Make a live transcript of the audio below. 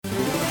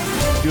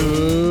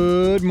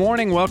Good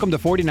morning. Welcome to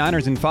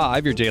 49ers in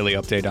 5, your daily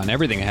update on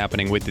everything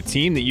happening with the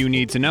team that you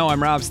need to know.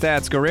 I'm Rob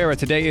Stats Guerrera.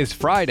 Today is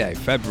Friday,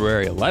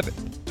 February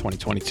 11th,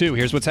 2022.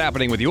 Here's what's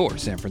happening with your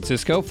San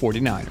Francisco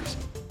 49ers.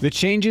 The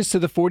changes to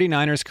the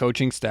 49ers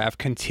coaching staff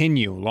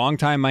continue.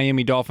 Longtime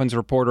Miami Dolphins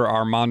reporter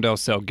Armando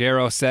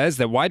Salguero says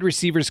that wide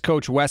receivers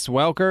coach Wes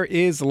Welker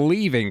is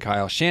leaving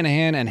Kyle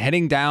Shanahan and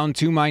heading down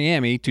to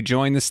Miami to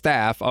join the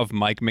staff of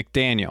Mike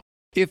McDaniel.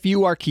 If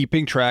you are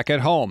keeping track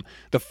at home,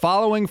 the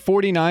following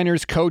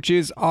 49ers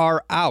coaches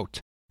are out: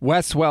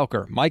 Wes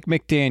Welker, Mike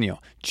McDaniel,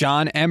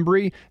 John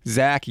Embry,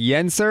 Zach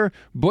Yenser,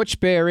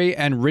 Butch Barry,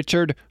 and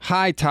Richard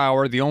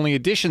Hightower. The only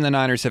addition the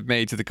Niners have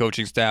made to the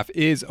coaching staff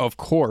is, of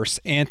course,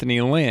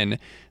 Anthony Lynn.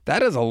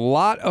 That is a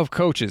lot of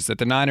coaches that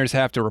the Niners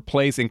have to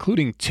replace,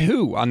 including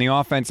 2 on the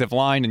offensive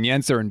line in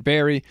Yenser and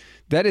Barry.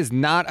 That is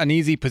not an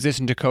easy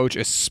position to coach,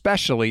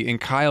 especially in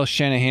Kyle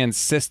Shanahan's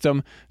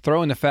system.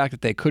 Throw in the fact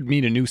that they could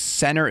need a new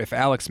center if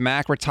Alex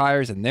Mack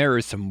retires, and there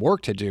is some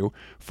work to do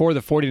for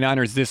the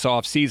 49ers this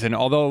offseason.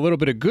 Although a little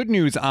bit of good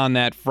news on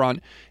that front,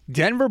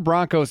 Denver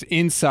Broncos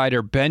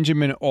insider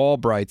Benjamin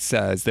Albright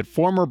says that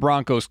former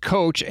Broncos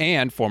coach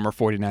and former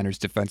 49ers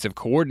defensive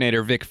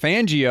coordinator Vic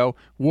Fangio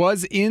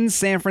was in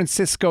San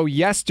Francisco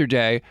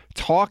yesterday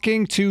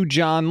talking to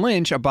John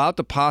Lynch about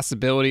the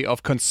possibility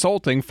of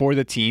consulting for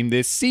the team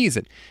this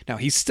season. Now,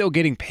 he's still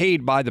getting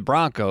paid by the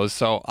Broncos,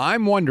 so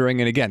I'm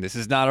wondering, and again, this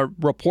is not a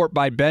report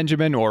by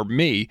Benjamin or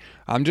me,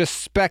 I'm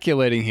just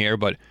speculating here,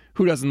 but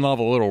who doesn't love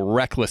a little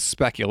reckless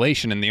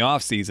speculation in the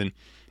offseason?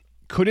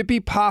 Could it be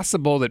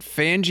possible that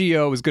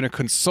Fangio is going to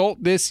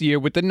consult this year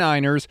with the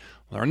Niners,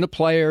 learn the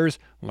players,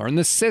 learn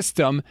the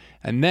system,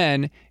 and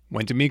then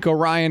when DeMeco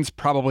Ryans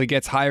probably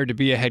gets hired to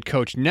be a head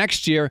coach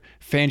next year,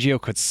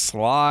 Fangio could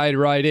slide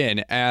right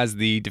in as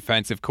the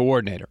defensive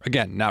coordinator?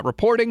 Again, not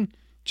reporting,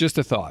 just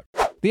a thought.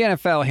 The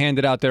NFL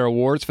handed out their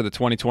awards for the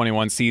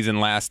 2021 season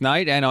last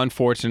night, and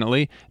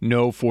unfortunately,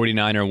 no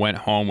 49er went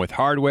home with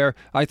hardware.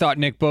 I thought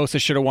Nick Bosa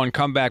should have won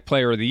Comeback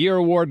Player of the Year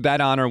award. That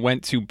honor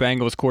went to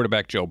Bengals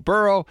quarterback Joe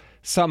Burrow.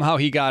 Somehow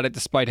he got it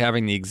despite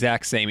having the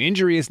exact same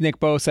injury as Nick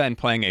Bosa and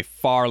playing a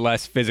far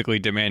less physically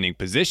demanding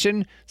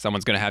position.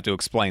 Someone's going to have to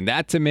explain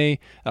that to me.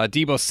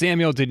 Deebo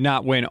Samuel did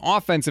not win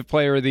Offensive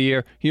Player of the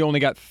Year. He only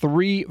got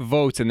 3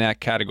 votes in that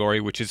category,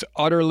 which is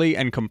utterly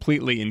and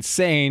completely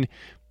insane.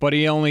 But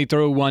he only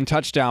threw 1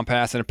 touchdown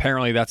pass, and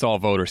apparently that's all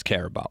voters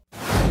care about.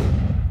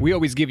 We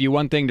always give you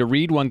one thing to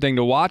read, one thing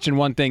to watch, and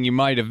one thing you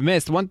might have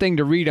missed. One thing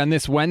to read on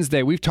this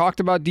Wednesday. We've talked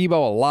about Deebo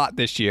a lot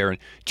this year, and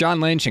John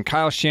Lynch and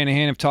Kyle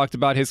Shanahan have talked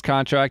about his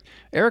contract.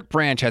 Eric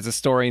Branch has a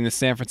story in the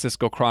San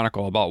Francisco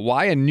Chronicle about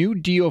why a new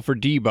deal for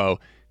Deebo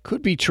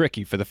could be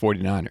tricky for the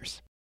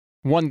 49ers.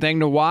 One thing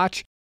to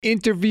watch: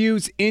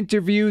 interviews.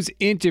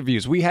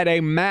 We had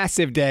a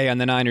massive day on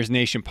the Niners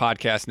Nation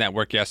Podcast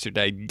Network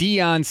yesterday.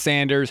 Deion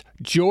Sanders,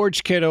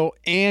 George Kittle,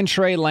 and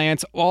Trey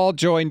Lance all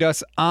joined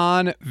us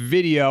on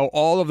video.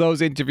 All of those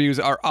interviews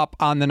are up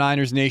on the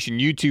Niners Nation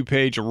YouTube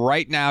page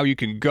right now. You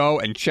can go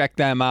and check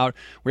them out.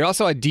 We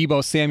also had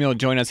Deebo Samuel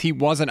join us. He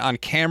wasn't on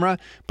camera,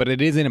 but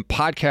it is in a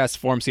podcast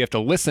form, so you have to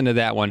listen to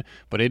that one.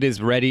 But it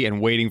is ready and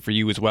waiting for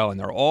you as well. And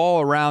they're all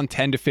around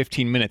 10 to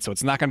 15 minutes, so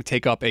it's not going to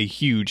take up a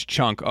huge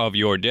chunk of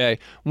your day.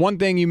 One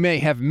thing you may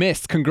have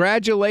missed: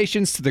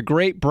 congratulations to the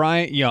great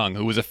Bryant Young,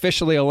 who was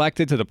officially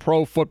elected to the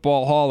Pro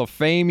Football Hall of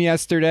Fame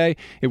yesterday.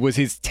 It was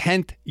his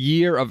 10th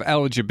year of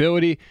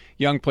eligibility.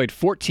 Young played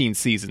 14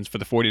 seasons for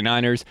the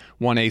 49ers,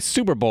 won a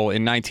Super Bowl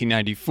in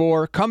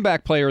 1994,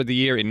 Comeback Player of the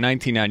Year in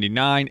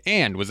 1999,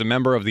 and was a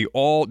member of the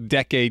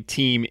All-Decade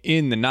Team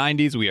in the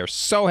 90s. We are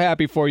so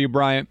happy for you,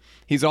 Bryant.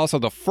 He's also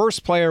the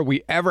first player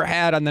we ever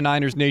had on the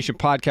Niners Nation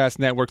Podcast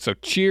Network, so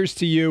cheers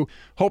to you.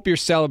 Hope you're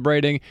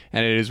celebrating,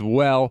 and it is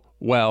well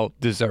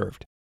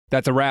deserved.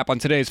 That's a wrap on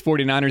today's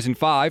 49ers in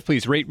 5.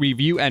 Please rate,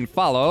 review, and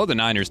follow the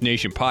Niners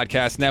Nation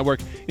Podcast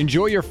Network.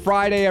 Enjoy your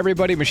Friday,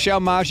 everybody.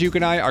 Michelle Majuk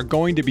and I are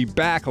going to be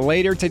back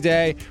later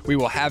today. We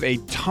will have a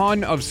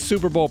ton of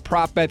Super Bowl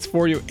prop bets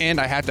for you,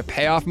 and I have to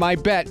pay off my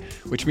bet,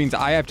 which means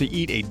I have to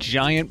eat a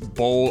giant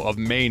bowl of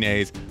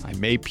mayonnaise. I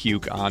may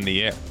puke on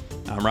the air.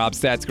 I'm Rob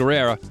Stats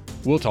Guerrera.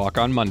 We'll talk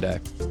on Monday.